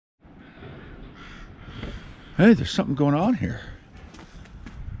Hey, there's something going on here.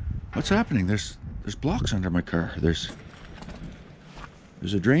 What's happening? There's blocks under my car. There's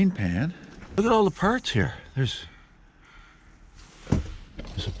a drain pan. Look at all the parts here. There's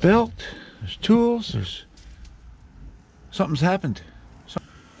a belt, there's tools, there's something's happened.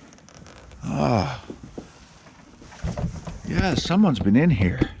 Yeah, someone's been in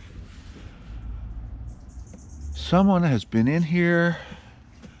here. Someone has been in here.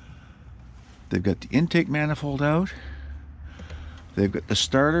 They've got the intake manifold out. They've got the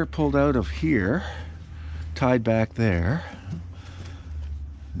starter pulled out of here, tied back there.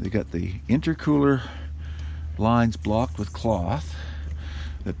 They got the intercooler lines blocked with cloth.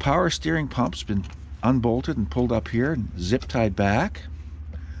 The power steering pump's been unbolted and pulled up here and zip tied back.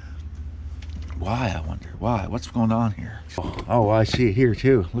 Why, I wonder? Why? What's going on here? Oh, I see it here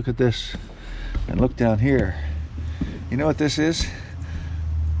too. Look at this. And look down here. You know what this is?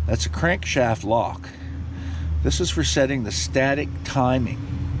 That's a crankshaft lock. This is for setting the static timing.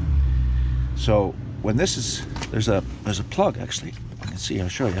 So when this is, there's a plug actually. You can see, I'll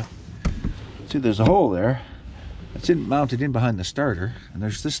show you. See, there's a hole there. It's mounted in behind the starter, and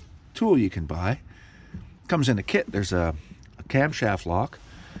there's this tool you can buy. It comes in a kit. There's a camshaft lock,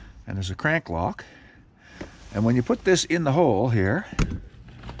 and there's a crank lock. And when you put this in the hole here,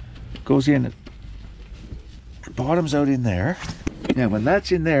 it goes in, it bottoms out in there. Now when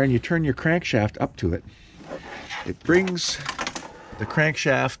that's in there and you turn your crankshaft up to it, it brings the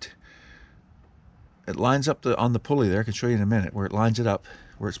crankshaft, it lines up on the pulley there. I can show you in a minute where it lines it up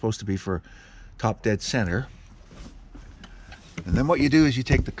where it's supposed to be for top dead center. And then what you do is you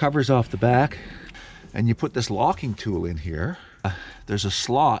take the covers off the back and you put this locking tool in here. There's a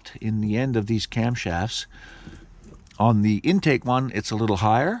slot in the end of these camshafts. On the intake one, it's a little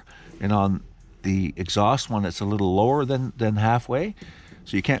higher, and on the exhaust one, it's a little lower than halfway,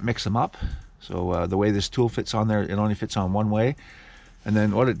 so you can't mix them up. So the way this tool fits on there, it only fits on one way. And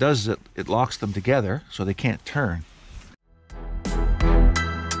then what it does is it locks them together so they can't turn.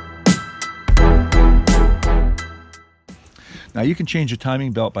 Now you can change your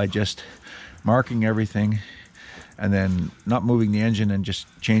timing belt by just marking everything and then not moving the engine and just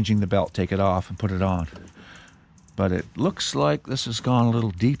changing the belt, take it off and put it on. But it looks like this has gone a little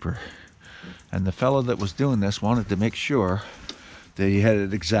deeper. And the fellow that was doing this wanted to make sure that he had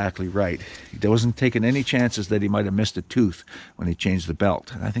it exactly right. He wasn't taking any chances that he might have missed a tooth when he changed the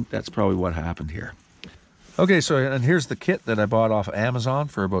belt. And I think that's probably what happened here. Okay, so and here's the kit that I bought off of Amazon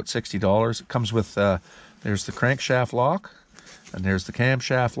for about $60. It comes with, there's the crankshaft lock, and there's the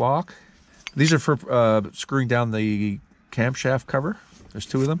camshaft lock. These are for screwing down the camshaft cover. There's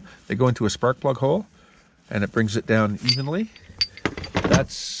two of them. They go into a spark plug hole, and it brings it down evenly.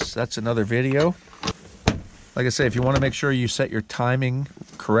 That's another video. Like I say, if you want to make sure you set your timing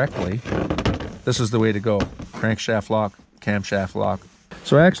correctly, this is the way to go. Crankshaft lock, camshaft lock.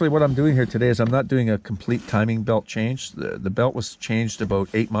 So actually what I'm doing here today is I'm not doing a complete timing belt change. The belt was changed about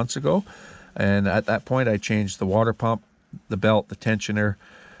 8 months ago. And at that point I changed the water pump, the belt, the tensioner,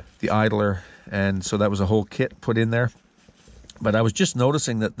 the idler. And so that was a whole kit put in there. But I was just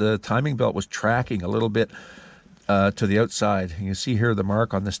noticing that the timing belt was tracking a little bit to the outside. You can see here the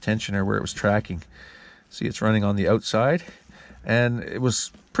mark on this tensioner where it was tracking. See, it's running on the outside, and it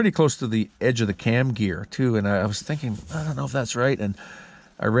was pretty close to the edge of the cam gear too. And I was thinking, I don't know if that's right. And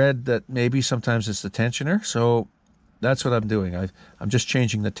I read that maybe sometimes it's the tensioner. So that's what I'm doing. I'm just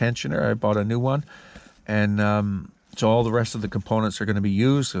changing the tensioner. I bought a new one, and so all the rest of the components are going to be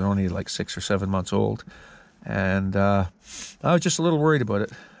used. They're only like 6 or 7 months old, and I was just a little worried about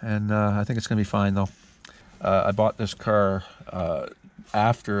it. And I think it's going to be fine though. I bought this car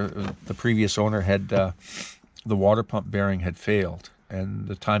after the previous owner had the water pump bearing had failed and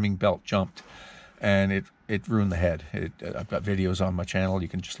the timing belt jumped, and it ruined the head. I've got videos on my channel. You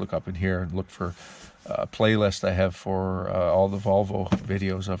can just look up in here and look for a playlist I have for all the Volvo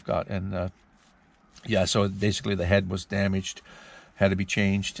videos I've got. And yeah, so basically the head was damaged, had to be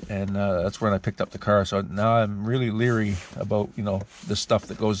changed, and that's when I picked up the car. So now I'm really leery about, you know, the stuff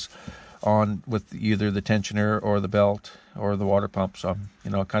that goes on with either the tensioner or the belt or the water pump. So I'm, you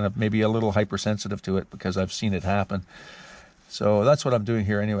know, kind of maybe a little hypersensitive to it because I've seen it happen. So that's what I'm doing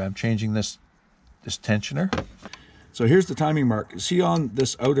here anyway. I'm changing this tensioner. So here's the timing mark. See on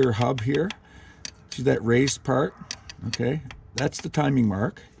this outer hub here? See that raised part? Okay, that's the timing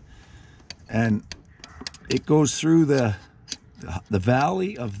mark. And it goes through the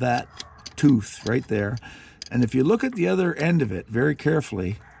valley of that tooth right there. And if you look at the other end of it very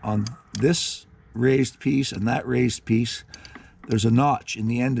carefully, on this raised piece and that raised piece, there's a notch in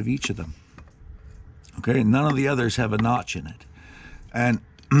the end of each of them. Okay, none of the others have a notch in it. And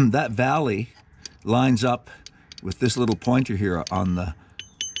that valley lines up with this little pointer here on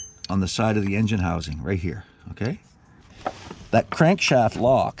the side of the engine housing, right here, okay? That crankshaft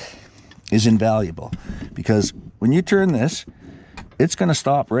lock is invaluable because when you turn this, it's going to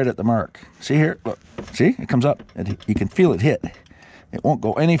stop right at the mark. See here? Look. See? It comes up. And you can feel it hit. It won't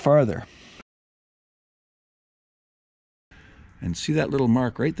go any farther. And see that little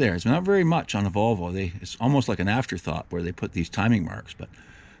mark right there? It's not very much on a Volvo. It's almost like an afterthought where they put these timing marks, but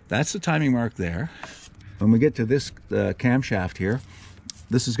that's the timing mark there. When we get to this camshaft here,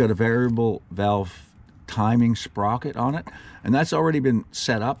 this has got a variable valve timing sprocket on it, and that's already been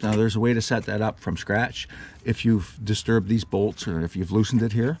set up. Now there's a way to set that up from scratch if you've disturbed these bolts or if you've loosened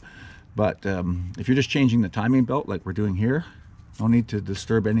it here, but if you're just changing the timing belt like we're doing here, no need to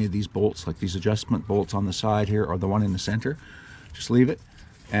disturb any of these bolts, like these adjustment bolts on the side here or the one in the center. Just leave it,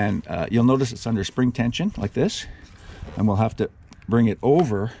 and you'll notice it's under spring tension like this, and we'll have to bring it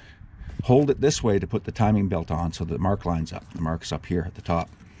over, hold it this way to put the timing belt on so the mark lines up. The mark's up here at the top.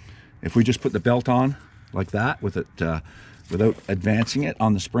 If we just put the belt on like that with it without advancing it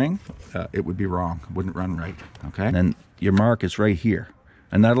on the spring, it would be wrong. It wouldn't run right, okay? And then your mark is right here,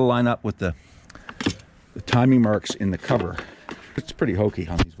 and that'll line up with the timing marks in the cover. It's pretty hokey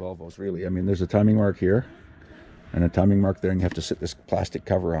on these Volvos, really. I mean, there's a timing mark here and a timing mark there, and you have to sit this plastic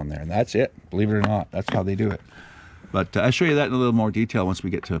cover on there, and that's it. Believe it or not, that's how they do it. But I'll show you that in a little more detail once we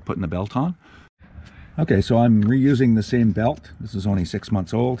get to putting the belt on. Okay, so I'm reusing the same belt. This is only 6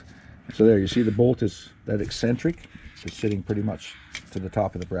 months old. So there, you see the bolt is that eccentric. It's sitting pretty much to the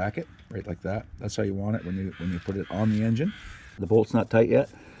top of the bracket, right like that. That's how you want it when you put it on the engine. The bolt's not tight yet.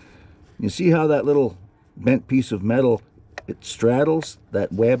 You see how that little bent piece of metal, it straddles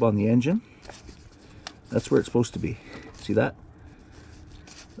that web on the engine? That's where it's supposed to be. See that?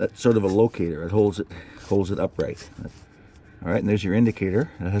 That's sort of a locator. It holds it upright. All right, and there's your indicator.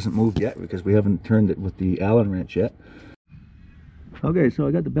 It hasn't moved yet because we haven't turned it with the Allen wrench yet. Okay, so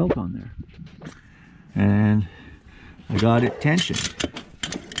I got the belt on there, and I got it tensioned,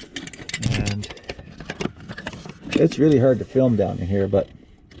 and it's really hard to film down in here, but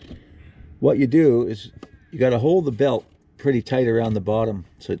what you do is you got to hold the belt pretty tight around the bottom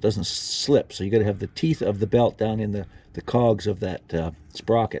so it doesn't slip. So you got to have the teeth of the belt down in the cogs of that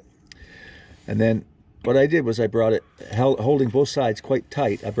sprocket. And then what I did was I brought it, holding both sides quite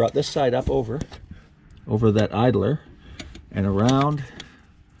tight, I brought this side up over that idler and around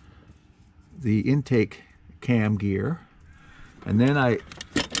the intake cam gear, and then I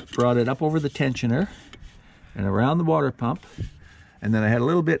brought it up over the tensioner and around the water pump, and then I had a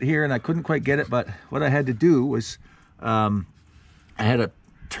little bit here and I couldn't quite get it, but what I had to do was I had to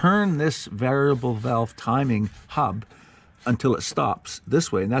turn this variable valve timing hub until it stops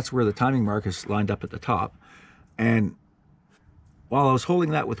this way, and that's where the timing mark is lined up at the top. And while I was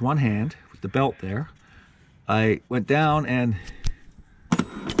holding that with one hand, with the belt there, I went down, and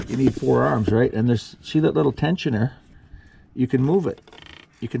you need 4 arms, right? And there's, see that little tensioner? You can move it,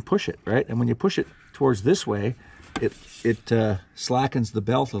 you can push it, right? And when you push it towards this way, it slackens the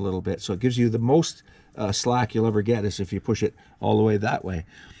belt a little bit, so it gives you the most slack you'll ever get is if you push it all the way that way.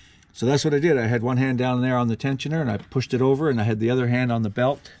 So that's what I did. I had one hand down there on the tensioner, and I pushed it over, and I had the other hand on the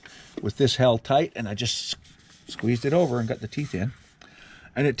belt with this held tight, and I just squeezed it over and got the teeth in.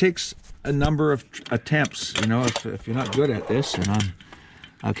 And it takes a number of attempts, you know, if you're not good at this, and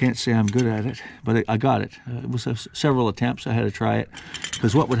I can't say I'm good at it, but I got it. It was several attempts. I had to try it,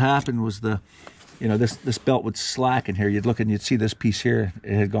 because what would happen was this belt would slacken here. You'd look and you'd see this piece here,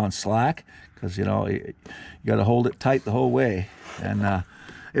 it had gone slack, because you got to hold it tight the whole way, and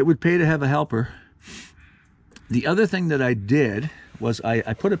it would pay to have a helper. The other thing that I did was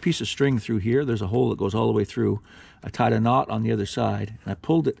I put a piece of string through here. There's a hole that goes all the way through. I tied a knot on the other side, and I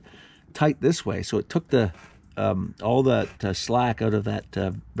pulled it tight this way, so it took the all that slack out of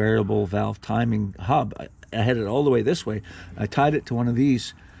that variable valve timing hub. I had it all the way this way. I tied it to one of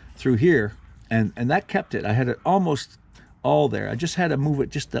these through here, and that kept it. I had it almost all there. I just had to move it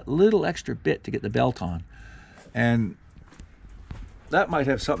just a little extra bit to get the belt on, and that might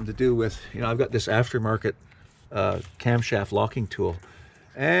have something to do with, I've got this aftermarket camshaft locking tool,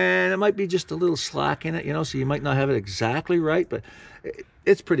 and it might be just a little slack in it, so you might not have it exactly right, but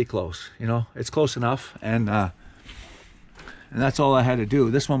it's pretty close, it's close enough, and that's all I had to do.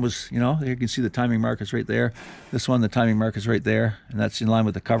 This one was, you can see the timing mark is right there. This one, the timing mark is right there, and that's in line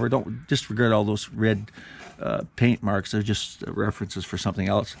with the cover. Don't disregard all those red paint marks. They're just references for something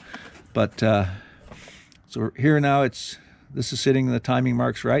else. But so here now, this is sitting, the timing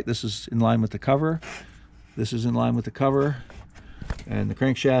marks right. This is in line with the cover. This is in line with the cover, and the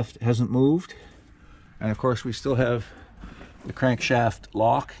crankshaft hasn't moved. And of course, we still have the crankshaft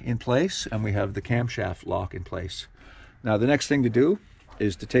lock in place, and we have the camshaft lock in place. Now the next thing to do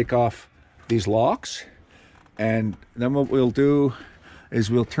is to take off these locks, and then what we'll do is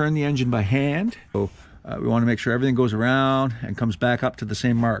we'll turn the engine by hand. So we want to make sure everything goes around and comes back up to the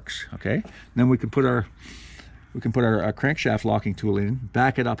same marks. Okay, and then we can put our crankshaft locking tool in,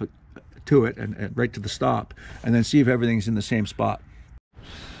 back it up to it and right to the stop, and then see if everything's in the same spot.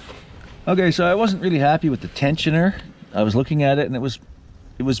 Okay, so I wasn't really happy with the tensioner. I was looking at it, and it was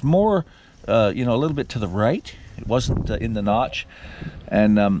more you know, a little bit to the right. It wasn't in the notch.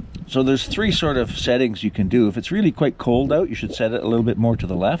 And so there's three sort of settings you can do. If it's really quite cold out, you should set it a little bit more to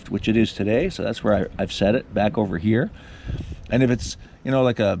the left, which it is today. So that's where I've set it, back over here. And if it's, you know,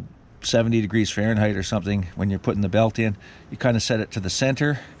 like a 70 degrees Fahrenheit or something, when you're putting the belt in, you kind of set it to the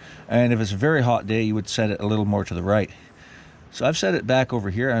center. And if it's a very hot day, you would set it a little more to the right. So I've set it back over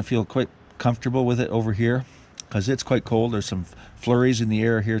here, and I feel quite comfortable with it over here because it's quite cold. There's some flurries in the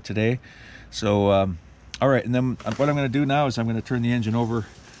air here today. So all right, and then what I'm going to do now is I'm going to turn the engine over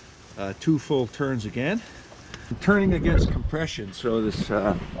 2 full turns again. I'm turning against compression, so this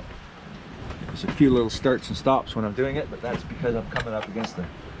there's a few little starts and stops when I'm doing it, but that's because I'm coming up against the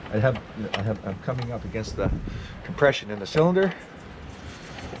I'm coming up against the compression in the cylinder,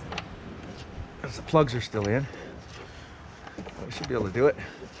 because the plugs are still in. We should be able to do it.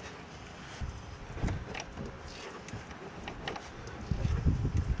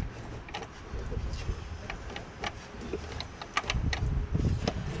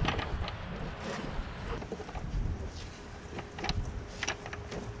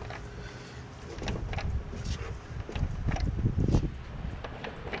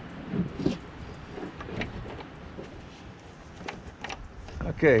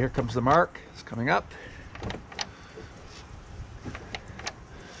 Okay, here comes the mark. It's coming up.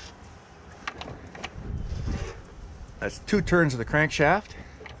 That's 2 turns of the crankshaft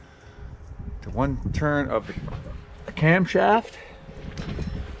to 1 turn of the camshaft.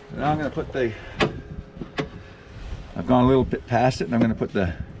 Now I'm going to put I've gone a little bit past it, and I'm going to put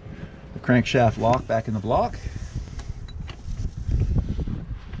the crankshaft lock back in the block.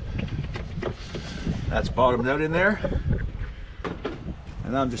 That's bottomed out in there.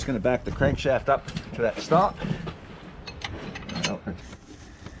 And now I'm just going to back the crankshaft up to that stop.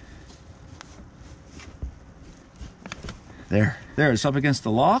 There, it's up against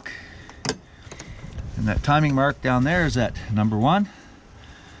the lock. And that timing mark down there is at number 1,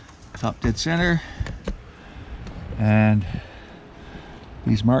 top dead center. And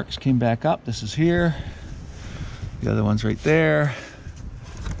these marks came back up. This is here. The other one's right there.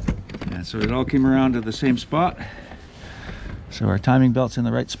 And so it all came around to the same spot. So our timing belt's in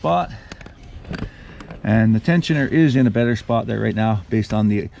the right spot, and the tensioner is in a better spot there right now based on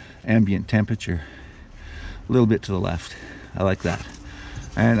the ambient temperature. A little bit to the left. I like that.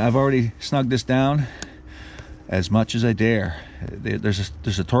 And I've already snugged this down as much as I dare.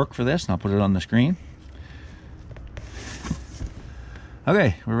 There's a torque for this, and I'll put it on the screen.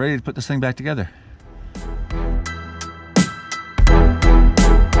 Okay, we're ready to put this thing back together.